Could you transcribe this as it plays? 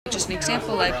an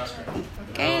example, like,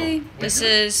 okay, this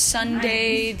is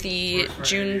Sunday, the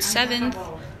June 7th,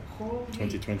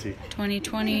 2020.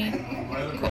 2020. Cool.